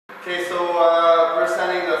Okay, so we're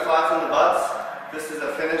sanding the flats and the butts. This is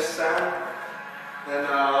a finished sand. And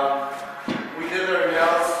we did our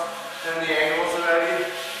nails and the angles already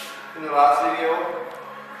in the last video.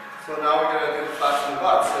 So now we're going to do the flats and the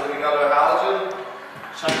butts. And we got our halogen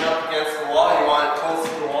shining up against the wall. You want it close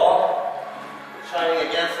to the wall,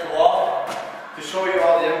 shining against the wall to show you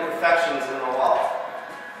all the imperfections in the wall.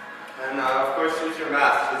 And of course use your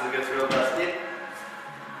mask because it gets real dusty.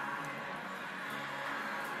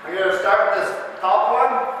 I'm going to start with this top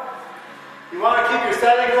one. You want to keep your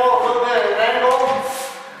setting hole a little bit at an angle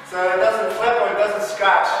so it doesn't flip or it doesn't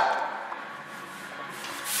scratch.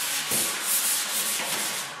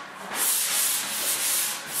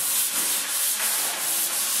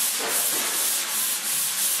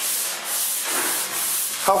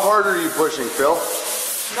 How hard are you pushing, Phil?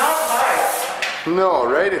 Not hard. No,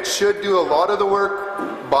 right? It should do a lot of the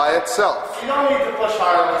work by itself. You don't need to push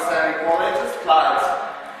hard on the sanding pole, it just glides.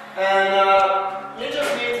 And you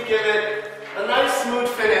just need to give it a nice smooth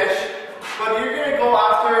finish, but you're going to go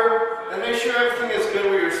after and make sure everything is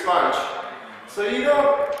good with your sponge. So you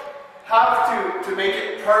don't have to make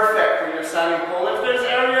it perfect with your sanding pole. If there's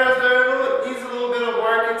areas that needs a little bit of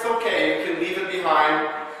work, it's okay. You can leave it behind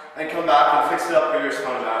and come back and fix it up with your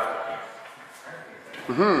sponge after.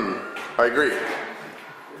 I agree.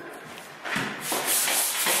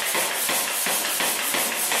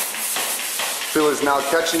 Phil is now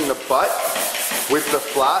catching the butt with the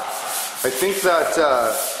flat. I think that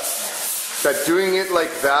that doing it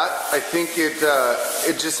like that, I think it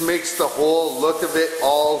just makes the whole look of it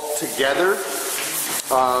all together.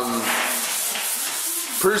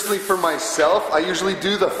 Personally, for myself, I usually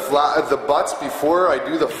do the butts before I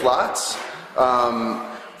do the flats.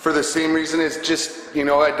 For the same reason, it's just, you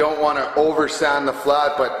know, I don't want to over sand the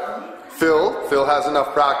flat, but Phil has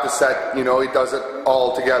enough practice that, you know, he does it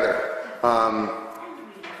all together.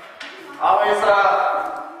 Always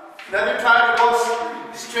never try to go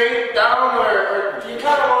straight down, or you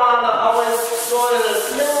kind of want to always go in a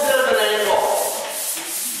little bit of an angle.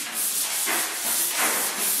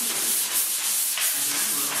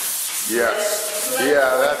 Yes.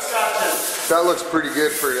 Yeah, that looks pretty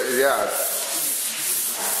good for, yeah.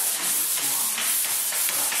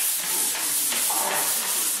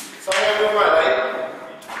 So I'm going to move my light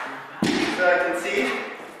so I can see,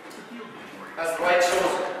 as the light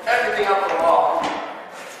shows everything up the wall.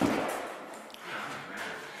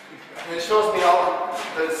 And it shows me all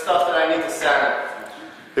the stuff that I need to sand.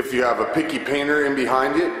 If you have a picky painter in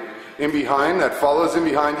behind that follows in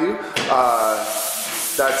behind you,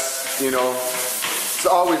 that's, you know, it's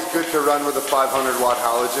always good to run with a 500 watt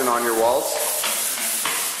halogen on your walls.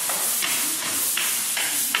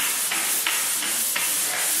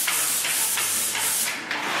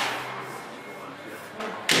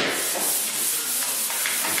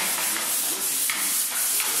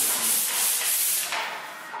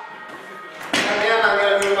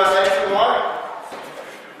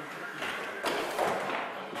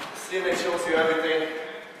 See if it shows you everything.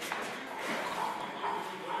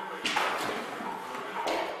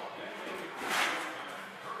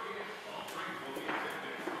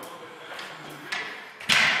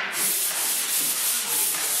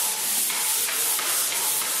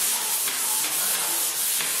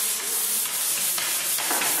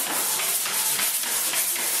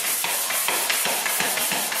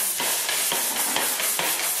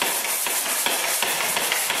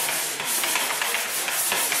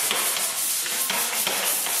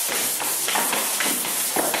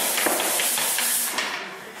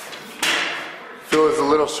 Phil is a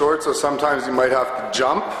little short, so sometimes you might have to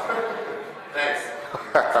jump. Thanks.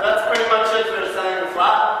 So that's pretty much it for sanding the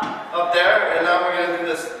flat up there, and now we're going to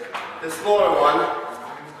do this lower one.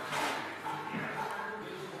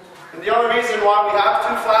 And the only reason why we have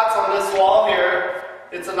two flats on this wall here,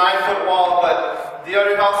 it's a 9-foot wall, but the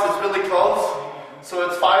other house is really close, so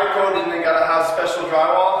it's fire coded and they got to have special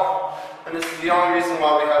drywall. And this is the only reason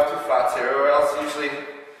why we have two flats here, or else usually,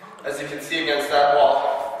 as you can see against that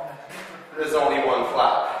wall, there's only one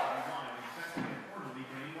flat.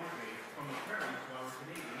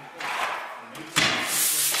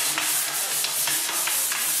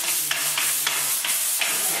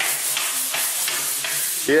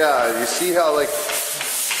 Yeah, you see how, like,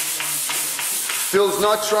 Phil's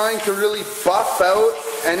not trying to really buff out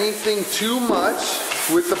anything too much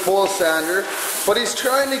with the pole sander, but he's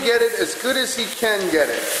trying to get it as good as he can get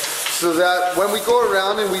it, so that when we go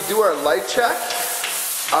around and we do our light check,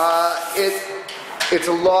 it's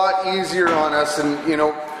a lot easier on us. And you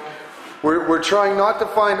know, we're trying not to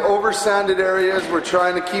find over sanded areas. We're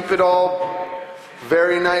trying to keep it all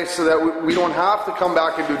very nice so that we don't have to come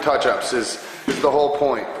back and do touch-ups is the whole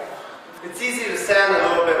point. It's easy to sand a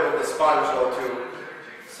little bit with the sponge though too.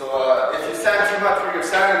 So if you sand too much with your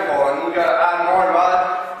sanding pole and you gotta add more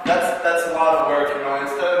mud, that's a lot of work, you know.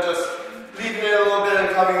 Instead of just leaving it a little bit and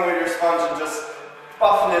coming with your sponge and just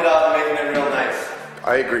buffing it up and making it real nice.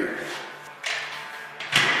 I agree.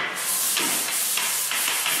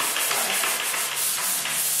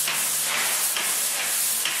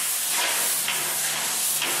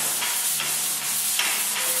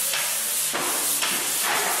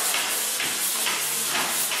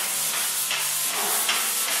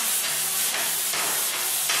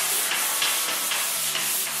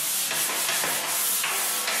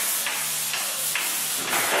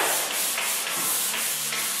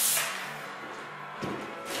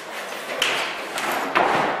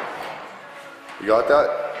 You got that?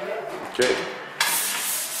 Okay.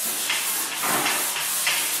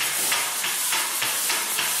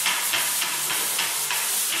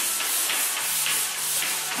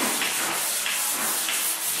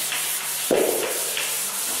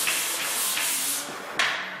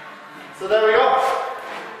 So there we go.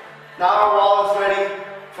 Now our wall is ready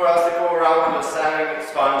for us to go around with a sanding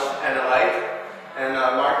sponge and a light.